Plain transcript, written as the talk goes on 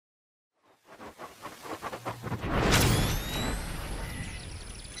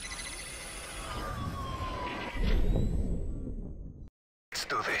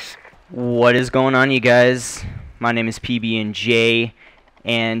do this. What is going on, you guys? My name is PBnJ,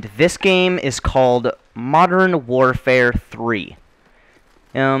 and this game is called Modern Warfare 3.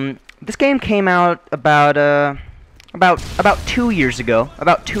 This game came out about 2 years ago.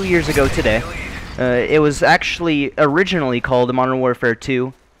 About 2 years ago today. It was actually originally called Modern Warfare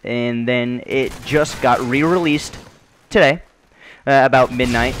 2, and then it just got re-released today, about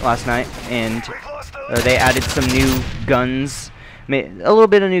midnight last night, and they added some new guns, a little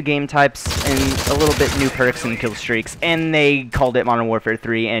bit of new game types, and a little bit new perks and kill streaks, and they called it Modern Warfare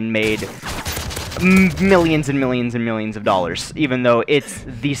 3 and made millions and millions and millions of dollars, even though it's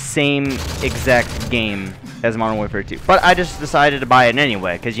the same exact game as Modern Warfare 2. But I just decided to buy it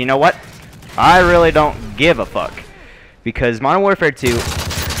anyway, because you know what? I really don't give a fuck. Because Modern Warfare 2,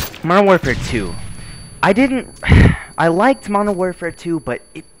 I liked Modern Warfare 2, but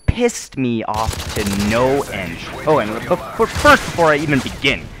it pissed me off to no end. Oh, and before I even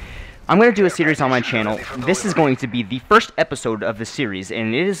begin, I'm going to do a series on my channel. This is going to be the first episode of the series,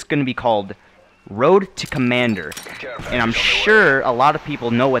 and it is going to be called Road to Commander. And I'm sure a lot of people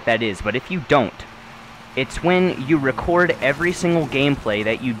know what that is, but if you don't, it's when you record every single gameplay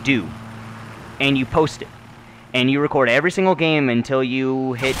that you do, and you post it. And you record every single game until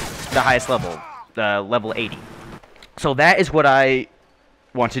you hit the highest level, level 80. So that is what I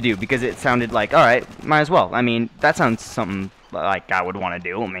want to do, because it sounded like, alright, might as well. I mean, that sounds something like I would want to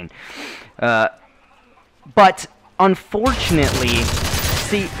do. I mean, but unfortunately,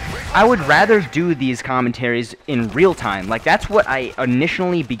 see, I would rather do these commentaries in real time. Like, that's what I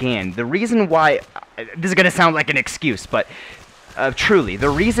initially began. The reason why, this is going to sound like an excuse, but truly, the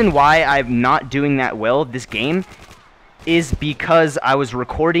reason why I'm not doing that well this game is because I was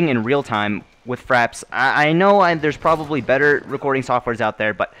recording in real time with Fraps. I know there's probably better recording softwares out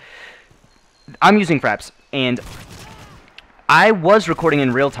there, but I'm using Fraps, and I was recording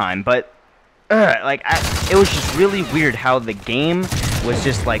in real time, but it was just really weird how the game was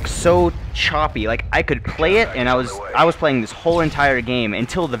just like so choppy. Like, I could play it, and I was playing this whole entire game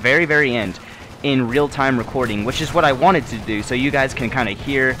until the very, very end in real-time recording, which is what I wanted to do, so you guys can kind of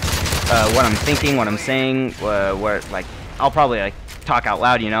hear what I'm thinking, what I'm saying, where, like, I'll probably, like, talk out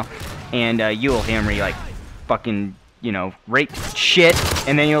loud, you know, and you'll hear me, like, fucking, you know, rate shit,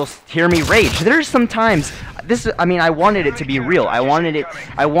 and then you'll hear me rage. There's some times, I mean, I wanted it to be real. I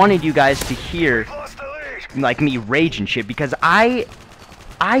wanted you guys to hear, like, me rage and shit, because I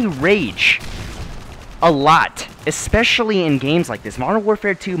rage a lot, especially in games like this. Modern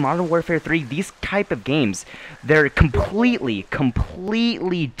Warfare 2, Modern Warfare 3, these type of games, they're completely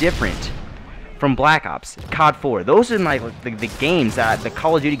different from Black Ops, COD 4. Those are the games the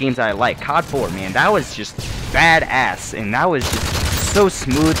Call of Duty games that I like. COD 4, man, that was just badass, and that was just so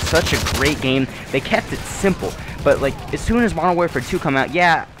smooth, such a great game. They kept it simple, but like as soon as Modern Warfare 2 come out,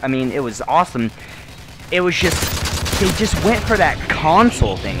 yeah, I mean, it was awesome. It was just, they just went for that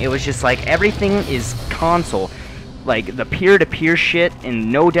console thing. It was just like, everything is console. Like, the peer-to-peer shit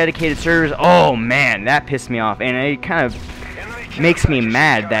and no dedicated servers, oh man, that pissed me off. And it kind of makes me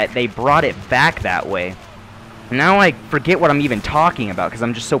mad that they brought it back that way. Now I forget what I'm even talking about, because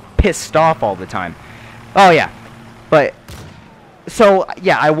I'm just so pissed off all the time. Oh yeah, but so,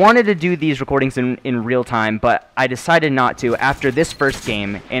 yeah, I wanted to do these recordings in real time, but I decided not to after this first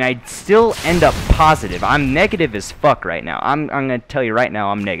game, and I still end up positive. I'm negative as fuck right now. I'm gonna tell you right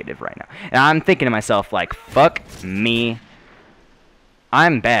now, I'm negative right now. And I'm thinking to myself, like, fuck me.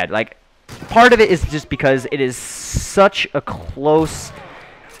 I'm bad. Like, part of it is just because it is such a close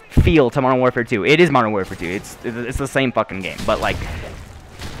feel to Modern Warfare 2. It is Modern Warfare 2. It's the same fucking game, but, like,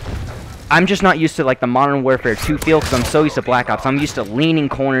 I'm just not used to, like, the Modern Warfare 2 feel, because I'm so used to Black Ops. I'm used to leaning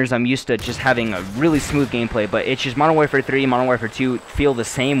corners. I'm used to just having a really smooth gameplay, but it's just Modern Warfare 3, Modern Warfare 2 feel the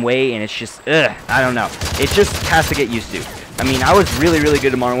same way, and it's just, I don't know. It just has to get used to. I mean, I was really, really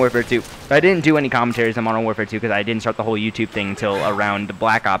good at Modern Warfare 2. I didn't do any commentaries on Modern Warfare 2 because I didn't start the whole YouTube thing until around the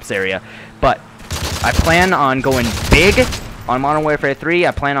Black Ops area, but I plan on going big on Modern Warfare 3.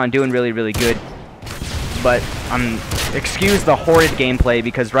 I plan on doing really, really good, but excuse the horrid gameplay,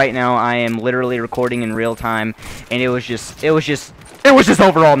 because right now I am literally recording in real time, and it was just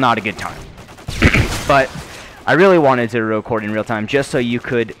overall not a good time. But I really wanted to record in real time just so you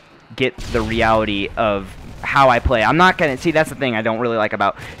could get the reality of how I play. I'm not gonna, see, that's the thing I don't really like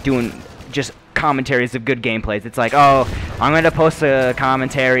about doing just commentaries of good gameplays. It's like, oh, I'm gonna post a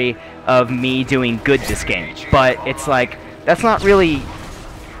commentary of me doing good this game, but it's like, that's not really,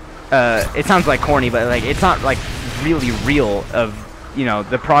 it sounds like corny, but like, it's not like really real of, you know,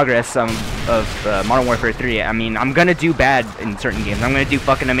 the progress of Modern Warfare 3. I mean, I'm gonna do bad in certain games. I'm gonna do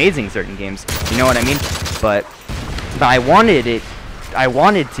fucking amazing in certain games. You know what I mean? But I wanted it I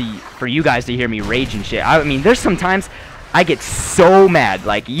wanted for you guys to hear me rage and shit. I mean, there's sometimes I get so mad,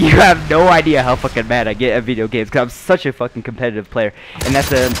 like, you have no idea how fucking mad I get at video games, because I'm such a fucking competitive player, and that's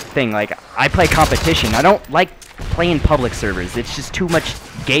the thing, like, I play competition. I don't like playing public servers. It's just too much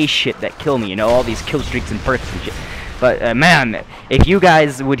gay shit that kill me, you know, all these kill streaks and perks and shit. But, man, if you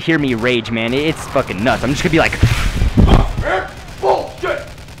guys would hear me rage, man, it's fucking nuts. I'm just gonna be like, bullshit!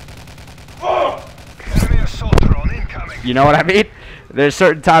 You know what I mean? There's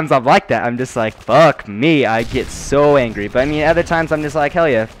certain times I'm like that. I'm just like, fuck me. I get so angry. But I mean, other times I'm just like, hell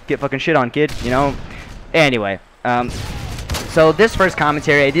yeah, get fucking shit on, kid. You know? Anyway, so this first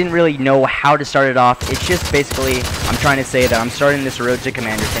commentary, I didn't really know how to start it off. It's just basically, I'm trying to say that I'm starting this Road to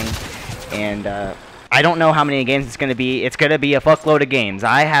Commander thing. And, I don't know how many games it's going to be. It's going to be a fuckload of games.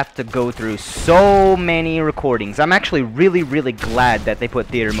 I have to go through so many recordings. I'm actually really, really glad that they put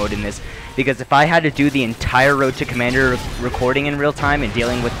theater mode in this, because if I had to do the entire Road to Commander recording in real time and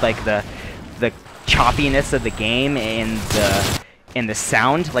dealing with like the choppiness of the game and the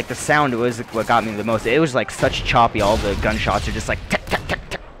sound, like the sound was what got me the most. It was like such choppy. All the gunshots are just like tick, tick, tick,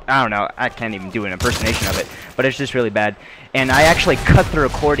 tick. I don't know. I can't even do an impersonation of it, but it's just really bad. And I actually cut the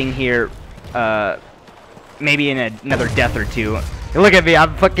recording here. Maybe in another death or two. Look at me,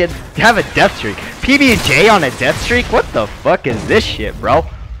 I'm fucking have a death streak. PBnJ on a death streak? What the fuck is this shit, bro?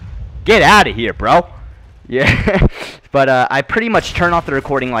 Get out of here, bro. Yeah. But I pretty much turn off the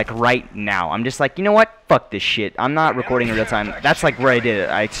recording like right now. I'm just like, you know what? Fuck this shit. I'm not recording in real time. That's like where I did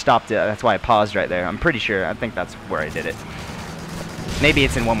it. I stopped it. That's why I paused right there. I'm pretty sure. I think that's where I did it. Maybe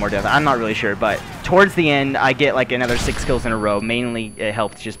it's in one more death. I'm not really sure, but towards the end, I get like another 6 kills in a row. Mainly, it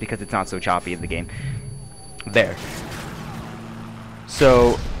helped just because it's not so choppy in the game. There.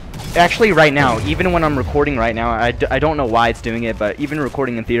 So, actually right now, even when I'm recording right now, I don't know why it's doing it, but even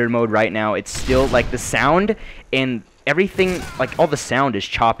recording in theater mode right now, it's still, like, the sound and everything, like, all the sound is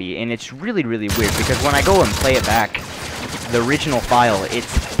choppy, and it's really, really weird, because when I go and play it back, the original file,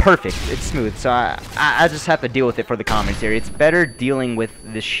 it's perfect, it's smooth, so I just have to deal with it for the commentary. It's better dealing with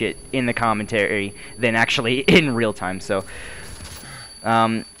this shit in the commentary than actually in real time, so,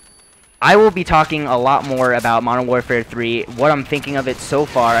 I will be talking a lot more about Modern Warfare 3, what I'm thinking of it so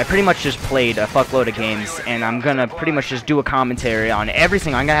far. I pretty much just played a fuckload of games, and I'm gonna pretty much just do a commentary on every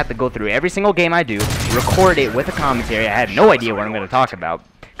single. I'm gonna have to go through every single game I do, record it with a commentary. I have no idea what I'm gonna talk about,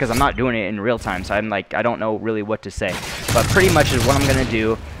 because I'm not doing it in real time, so I'm like, I don't know really what to say. But pretty much is what I'm gonna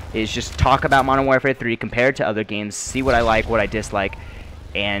do is just talk about Modern Warfare 3 compared to other games, see what I like, what I dislike,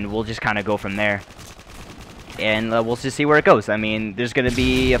 and we'll just kind of go from there. And we'll just see where it goes. I mean, there's going to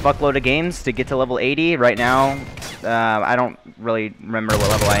be a fuckload of games to get to level 80. Right now, I don't really remember what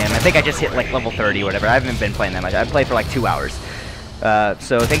level I am. I think I just hit like level 30 or whatever. I haven't been playing that much. I played for like 2 hours.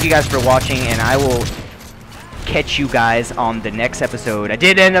 So thank you guys for watching, and I will catch you guys on the next episode. I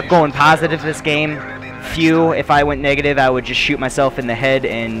did end up going positive this game. If I went negative, I would just shoot myself in the head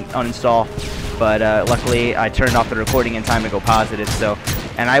and uninstall. But luckily, I turned off the recording in time to go positive. So,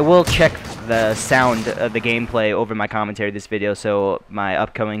 and I will check the sound of the gameplay over my commentary this video, so my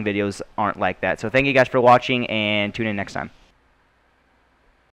upcoming videos aren't like that. So thank you guys for watching, and tune in next time.